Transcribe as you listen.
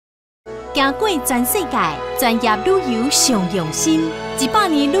行过全世界，专业旅游上用心。100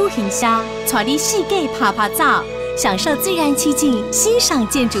年旅行社带你世界趴趴走，享受自然奇景，欣赏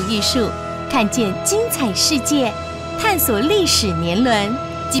建筑艺术，看见精彩世界，探索历史年轮。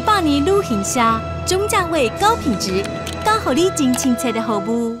100年旅行社，中价位高品质，刚好你真亲切的服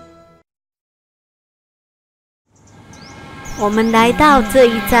务。我们来到这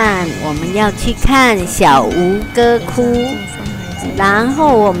一站，我们要去看小吴哥窟，然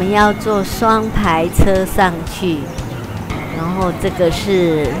后我们要坐双排车上去，然后这个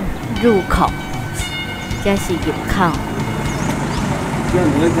是入口，这是入口。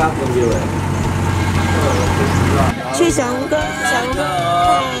去小吴哥，小吴哥，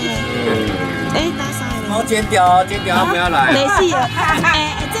哎，打啥的？我剪掉，剪掉，不要来。没事啊，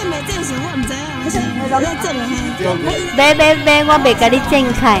这没正形，我唔知啊，还是要正了哈。别，我袂甲你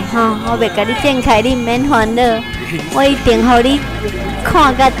剪开哈，我袂甲你剪开，你免烦恼，我一定互你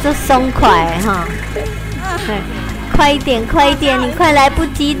看个足爽快哈。快一点，快一点，你快来不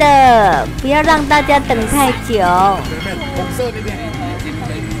及的，不要让大家等太久。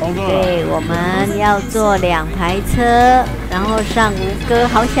对，我们要坐2排车，然后上吴哥，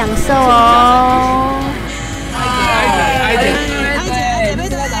好享受哦。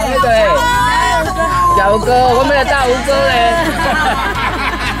小吴哥，我们的大吴哥嘞。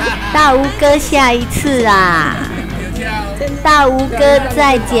大吴哥下一次啦。大吴哥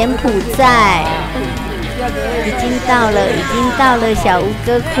在柬埔寨，已经到了小吴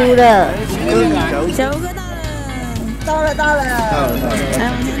哥窟了。小吴哥到了。来，我先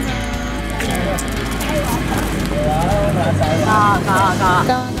走。到，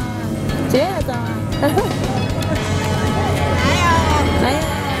姐也走。来呀！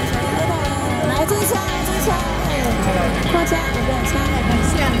来这车，过车，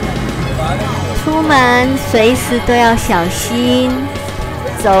出门随时都要小心，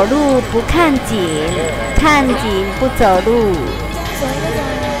走路不看景，看景不走路。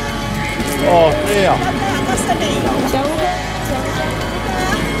哦，对呀。小吴哥，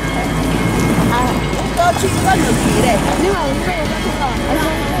吴哥去我就去嘞，你话吴哥有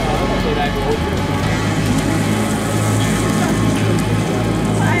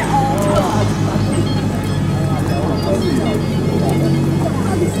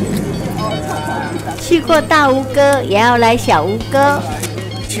去去过大吴哥，也要来小吴哥。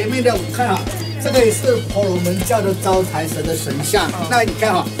前面的看啊，这个也是婆罗门教的招财神的神像。那你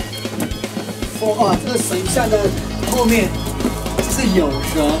看哈，这个神像的后面是有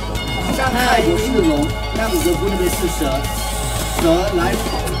蛇，像泰国是龙，那5个窟那边是蛇，蛇来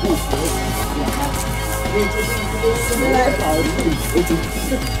保护佛祖，因为这边来保护佛祖。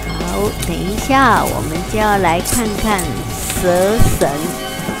好，等一下我们就要来看看蛇神。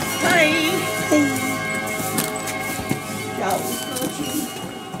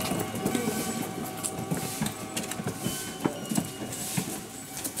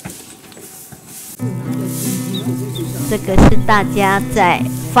这个是大家在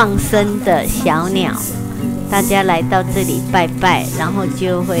放生的小鸟，大家来到这里拜拜，然后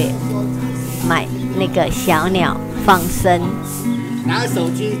就会买那个小鸟放生。拿手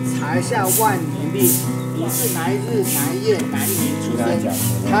机查一下万年历，你是哪一日哪一月哪一年出生，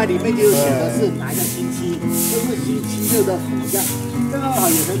它里面就写的是哪一个星期，就是星期6的火象。正好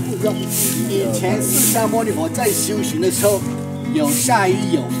有人故事，以前释迦牟尼佛在修行的时候，有下雨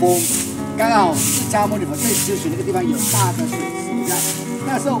有风。刚好释迦牟尼佛在修行那个地方有大的水池，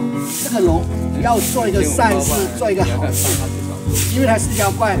那时候这个龙要做一个善事，做一个好事，因为它是条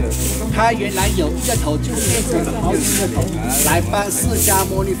怪，它原来有一个头，就变成了好几个头，来帮释迦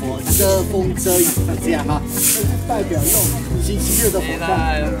牟尼佛遮风遮雨，这样哈，这是代表用星期6的火象，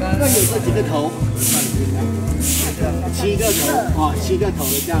那有这几个头，7个头啊，7个头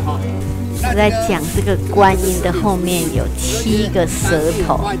的这样哈。我在讲这个观音的后面有7个舌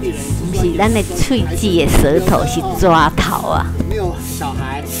头，不是咱的喙齿的舌头，是抓头啊。没有小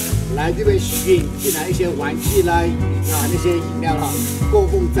孩来这边运进来一些玩具啦，那些饮料啦，供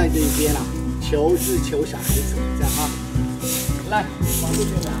奉在这边啦，求小孩子这样哈。来，往这边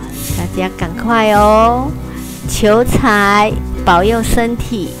来，大家赶快哦，求财保佑身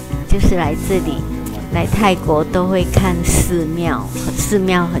体，就是来这里。来泰国都会看寺庙，寺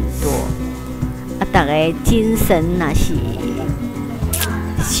庙很多。大家精神那是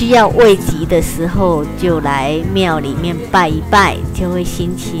需要慰藉的时候，就来庙里面拜一拜，就会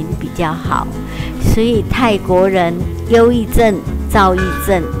心情比较好。所以泰国人忧郁症、躁郁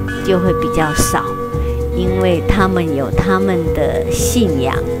症就会比较少，因为他们有他们的信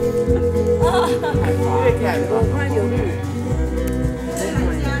仰。哇，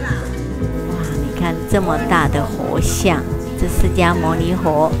你看这么大的佛像，这释迦牟尼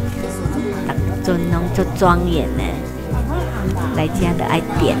佛。阵拢足庄严的，来遮就爱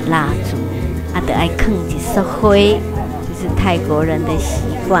点蜡烛，就爱放一束花，就是泰国人的习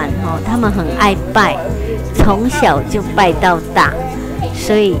惯吼。他们很爱拜，从小就拜到大，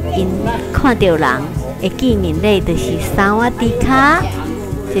所以因看到人会见面礼就是萨瓦迪卡，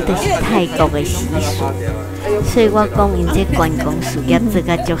这就是泰国的习俗。所以我讲，因这观光事业做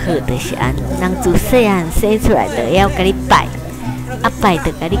甲足好，就是安。人自细汉生出来就要甲你拜，拜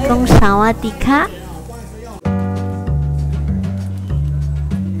就甲你讲萨瓦迪卡。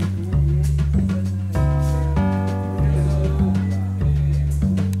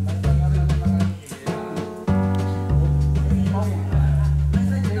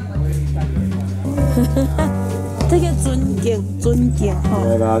这个尊敬吼，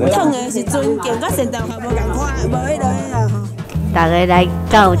烫的是尊敬，甲现在还无共款，无迄落啊吼。大家来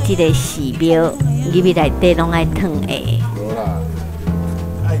到这个寺庙，入面内底拢爱烫的，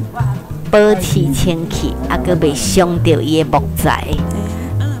保持清气，阁袂伤到伊的木材。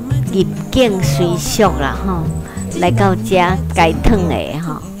入境随俗啦吼，来到这该烫的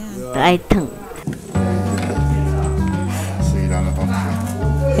吼，都爱烫。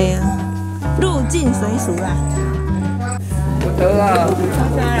对啊，入境随俗啦。有得啊，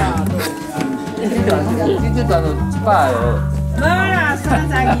这段就100哦。无啦，32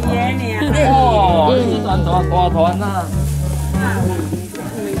个尔。哦，这段大团啊。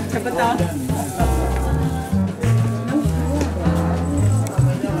差不多。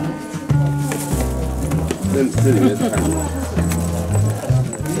这里面是看。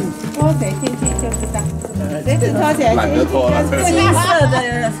拖起进去就知道，这次拖起来懒得拖了。金色的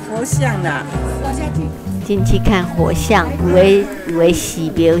佛像啦。进去看佛像，有的寺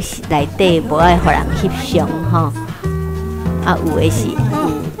庙内底无爱互人翕相吼，有的是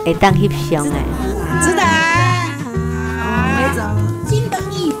会当翕相的。值得。金的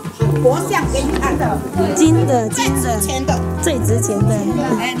玉佛像给你看的，金的最值钱的，最值钱的，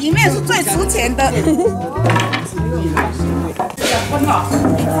哎，里面是最值钱的。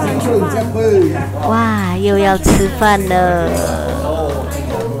哇，又要吃饭了，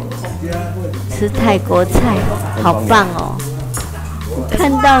吃泰国菜，好棒哦！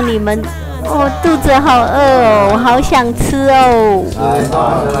看到你们，肚子好饿哦，我好想吃哦。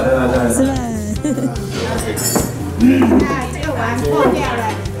吃饭。这个碗破掉了。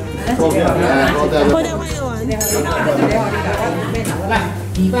破掉换一个碗。来，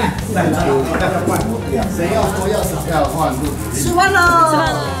米饭400多，谁要多要少要换。吃饭喽！吃饭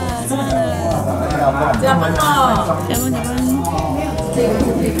了！吃饭了！加班喽！加班！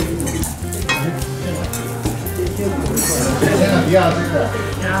不要这个，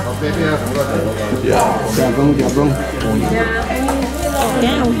我这边除了很多东西啊，加工。等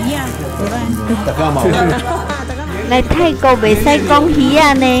有鱼啊，大家嘛。来泰国袂使讲鱼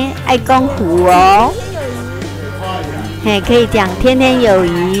啊呢，爱讲湖哦。嘿，可以讲天天有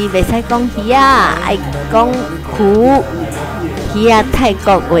余，袂使讲鱼啊，爱讲湖。鱼啊，泰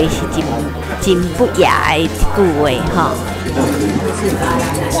国话是真不雅的一句话吼。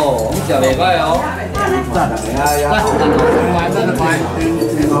哦，你食袂歹哦。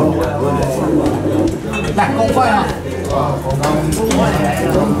来，公筷啊！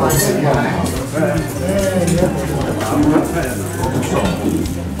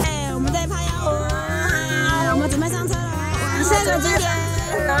我们在拍腰我们准备上车了，现在几点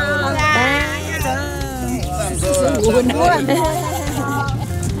？45分多。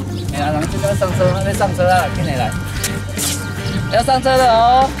哎呀，咱这个上车，还没上车啊，进来。要上车了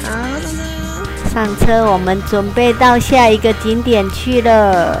哦。好，上车。上车，我们准备到下一个景点去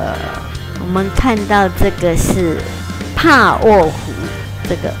了。我们看到这个是帕沃湖，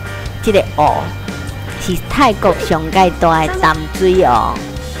这个是泰国上界大的淡水哦，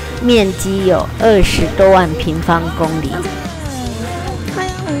面积有20多万平方公里，